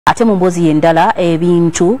Ate mu mboozi y'endala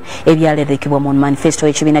ebintu ebyalerekebwa mu manifesto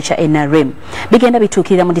y'ekibiina kya NRM bigenda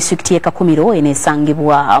bituukirira mu disitulikiti y'e Kakumiro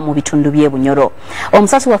eneesangibwa mu bitundu by'e Bunyoro.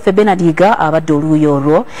 Omusasi waffe Bernard Yiga abadde oluuyi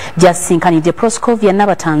olwo gy'asinkanidde Proscovia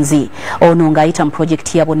Nabatanzi ono ng'ayita mu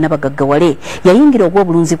pulojekiti ya Bonna Bagaggawale yayingira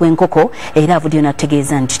ogw'obulunzi bw'enkoko era avuddeyo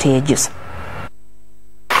n'ategeeza nti teyejusa.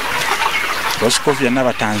 Proscovia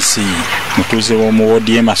Nabatanzi mutuuze w'omu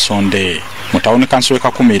woodi y'e Masonde mu tawuni kanso y'e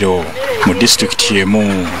Kakumiro mu disitulikiti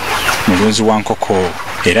y'emu mulunzi wa nkoko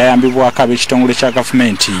era yambibwako ab'ekitongole kya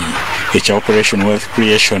gavumenti ekya Operation Wealth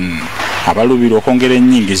Creation abalubira okwongera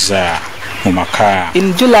ennyingiza mu maka.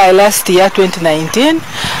 In July last year 2019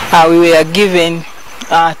 we were given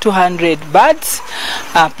 200 birds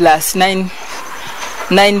plus 9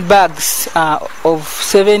 bags of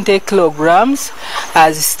 70 kilograms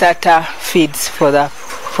as starter feeds for the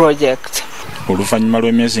project. Oluvannyuma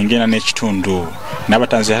lw'emyezi ng'ena n'ekitundu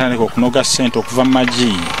Nabatanzi yatandika okunoga ssente okuva mu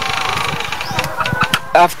magi.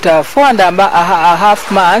 After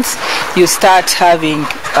 4.5 months you start having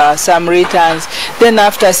some returns. Then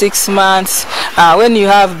after 6 months when you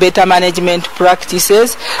have better management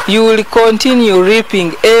practices you will continue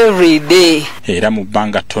reaping every day. Era mu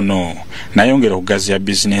bbanga ttono nayongera okugaziya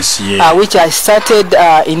bizinesi ye. Which I started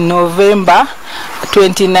in November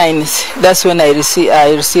 29th. That's when I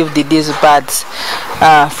received these birds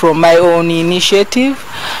from my own initiative,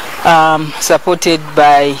 supported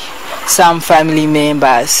by some family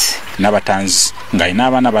members. Nabatanzi ng'alina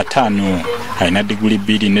abaana bataano, alina diguli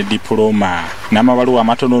 2 ne diploma n'amabaluwa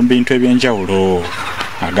amatono mu bintu eby'enjawulo.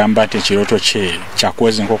 Agamba nti ekirooto kye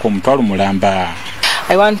kyakuweza enkoko omutwalo mulamba.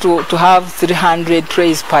 I want to have 300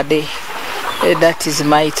 trays per day. That is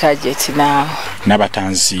my target now.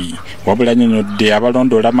 Nabatanzi wabula nnyonnyodde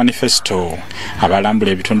abalondoola manifesto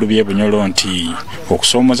abalambula ebitundu by'e Bunyoro nti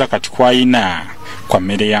okusoomoza kati kwayina kwa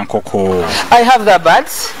mmere ya nkoko. I have the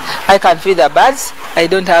birds. I can feed the birds. I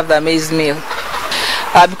don't have the maize meal.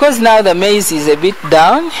 Because now the maize is a bit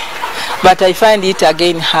down, but I find it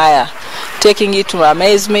again higher. Taking it to a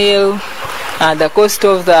maize meal, the cost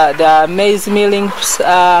of the maize milling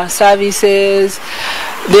services,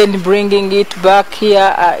 then bringing it back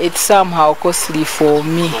here, it's somehow costly for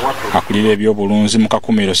me. Akulira eby'obulunzi mu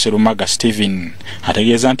Kakumiro Serumaga Stephen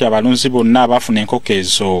ategeeza nti abalunzi bonna abafuna enkoko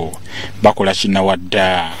ezo bakola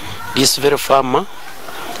kinnawadda. This very farmer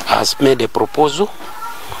has made a proposal.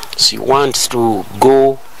 She wants to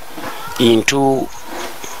go into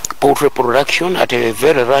poultry production at a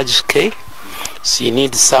very large scale. She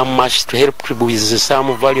needs some much to help with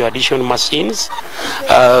some value addition machines.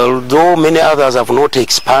 Although many others have not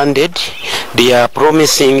expanded, they are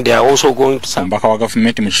promising they are also going to. Omubaka wa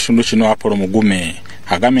gavumenti mu kitundu kino Apollo Mugume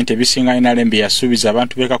agambye nti ebisinga NRM yasuubiza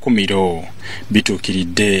abantu b'e Kakumiro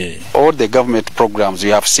bituukiridde. All the government programs,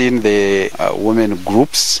 you have seen the women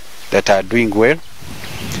groups that are doing well.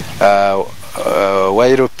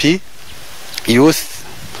 YLP youth,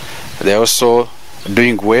 they are also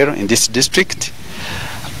doing well in this district.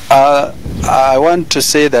 I want to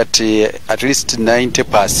say that at least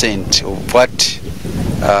 90% of what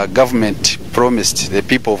government promised the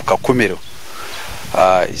people of Kakumiro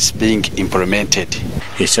is being implemented.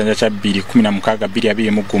 Ekisanja kya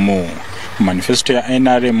 2016-2021 mu manifesto ya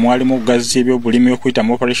NRM mwalimu okugaziya eby'obulimi okuyita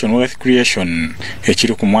mu Operation Wealth Creation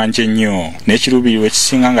ekiri ku mwanje ennyo n'ekiruubirirwa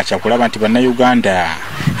ekisinga nga kyakulaba nti bannayuganda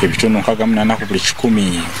ebitundu 68 ku buli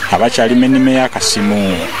 100 abakyalima ennime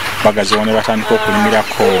y'akasimu bagaziwa ne batandika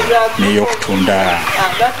okulimirako n'ey'okutunda.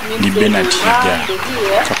 Ni Bernard Yiga,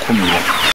 Kakumiro.